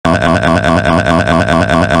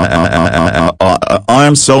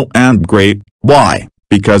am so and great. Why?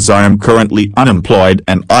 Because I am currently unemployed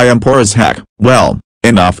and I am poor as heck. Well,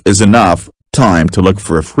 enough is enough. Time to look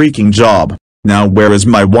for a freaking job. Now where is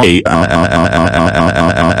my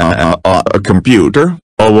computer?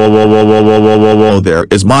 Oh, there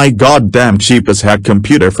is my goddamn cheap as heck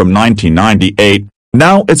computer from 1998.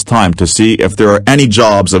 Now it's time to see if there are any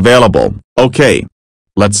jobs available. Okay.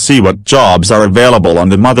 Let's see what jobs are available on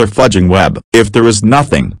the motherfudging web. If there is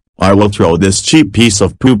nothing, I will throw this cheap piece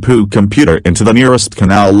of poo-poo computer into the nearest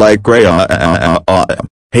canal like Grey.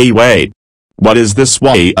 Hey wait. What is this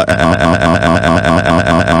way?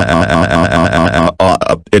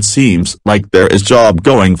 It seems like there is job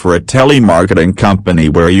going for a telemarketing company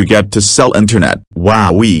where you get to sell internet.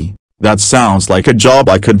 Wowee. That sounds like a job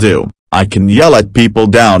I could do. I can yell at people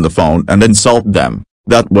down the phone and insult them.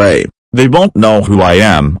 That way, they won't know who I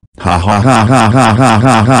am. Ha ha ha ha ha ha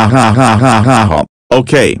ha ha ha ha ha ha.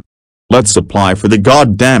 Okay. Let's apply for the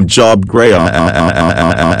goddamn job, Grey.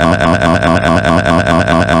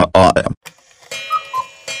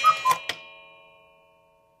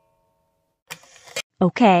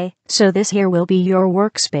 Okay, so this here will be your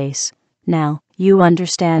workspace. Now, you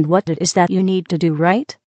understand what it is that you need to do,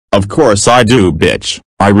 right? Of course I do, bitch.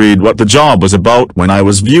 I read what the job was about when I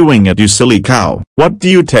was viewing it, you silly cow. What do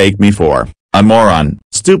you take me for? A moron,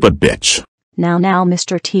 stupid bitch. Now,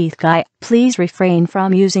 Mr. Teeth Guy, please refrain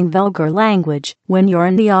from using vulgar language when you're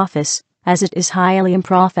in the office, as it is highly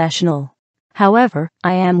unprofessional. However,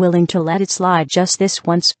 I am willing to let it slide just this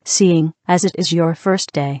once, seeing as it is your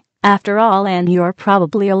first day. After all, and you're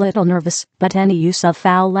probably a little nervous, but any use of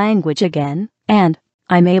foul language again, and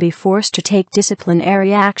I may be forced to take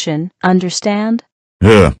disciplinary action, understand?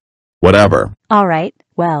 Whatever. Alright,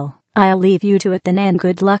 well, I'll leave you to it then and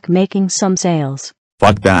good luck making some sales.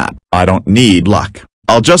 Fuck that, I don't need luck.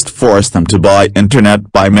 I'll just force them to buy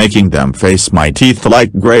internet by making them face my teeth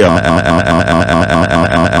like Grey.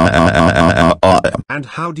 And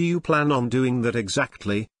how do you plan on doing that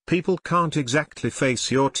exactly? People can't exactly face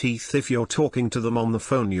your teeth if you're talking to them on the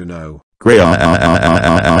phone, you know. Grey.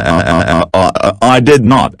 I did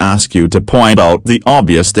not ask you to point out the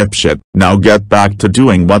obvious dipshit. Now get back to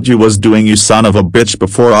doing what you was doing, you son of a bitch,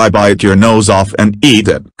 before I bite your nose off and eat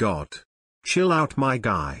it. God. Chill out, my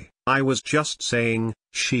guy. I was just saying,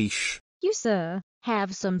 sheesh. You, sir,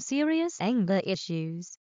 have some serious anger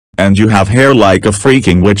issues. And you have hair like a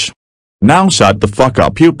freaking witch. Now shut the fuck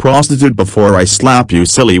up, you prostitute, before I slap you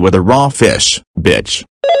silly with a raw fish, bitch.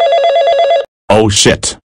 Oh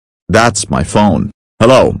shit. That's my phone.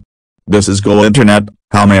 Hello. This is Go Internet.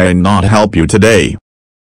 How may I not help you today?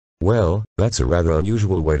 Well, that's a rather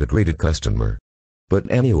unusual way to greet a customer. But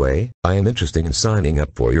anyway, I am interested in signing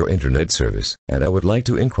up for your internet service, and I would like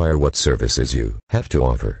to inquire what services you have to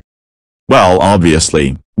offer. Well,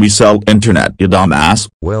 obviously, we sell internet, you dumbass.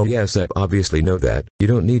 Well, yes, I obviously know that. You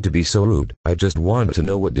don't need to be so rude. I just wanted to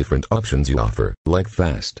know what different options you offer, like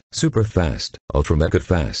fast, super fast, ultra mega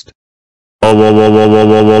fast. Oh,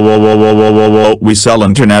 we sell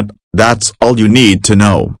internet, that's all you need to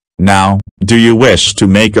know. Now, do you wish to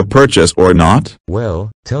make a purchase or not? Well,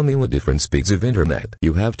 tell me what different speeds of internet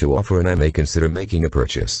you have to offer and I may consider making a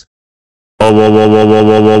purchase. Oh,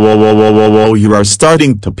 you are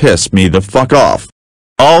starting to piss me the fuck off.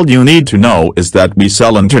 All you need to know is that we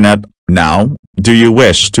sell internet. Now, do you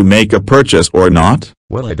wish to make a purchase or not?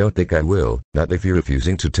 Well, I don't think I will, not if you're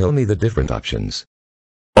refusing to tell me the different options.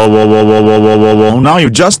 Now you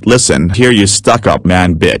just listen here, you stuck-up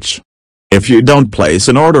man bitch. If you don't place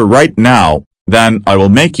an order right now, then I will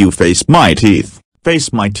make you face my teeth.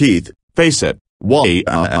 Face my teeth, face it. Why?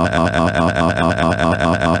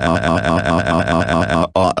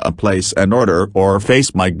 Place an order or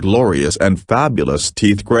face my glorious and fabulous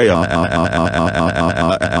teeth, Grey.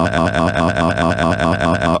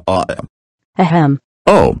 Ahem.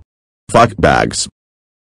 Oh. Fuck bags.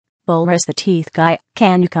 Bulras the Teeth Guy,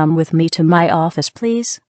 can you come with me to my office,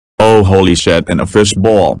 please? Oh, holy shit, in a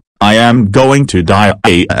fishbowl. I am going to die.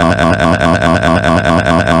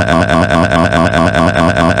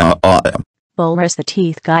 Bulras the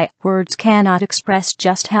Teeth Guy, words cannot express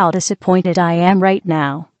just how disappointed I am right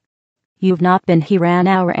now. You've not been here an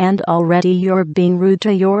hour and already you're being rude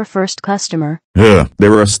to your first customer. They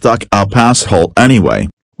were a stuck-up asshole anyway.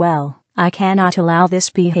 Well, I cannot allow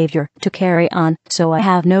this behavior to carry on, so I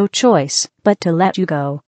have no choice but to let you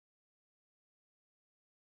go.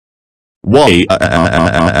 Why?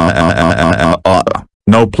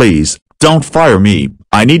 No, please, don't fire me.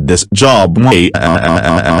 I need this job.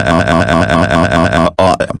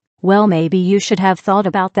 Well, maybe you should have thought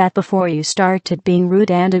about that before you started being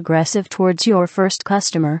rude and aggressive towards your first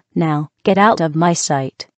customer. Now, get out of my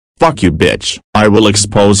sight. Fuck you bitch. I will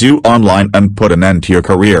expose you online and put an end to your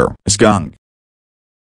career, skunk.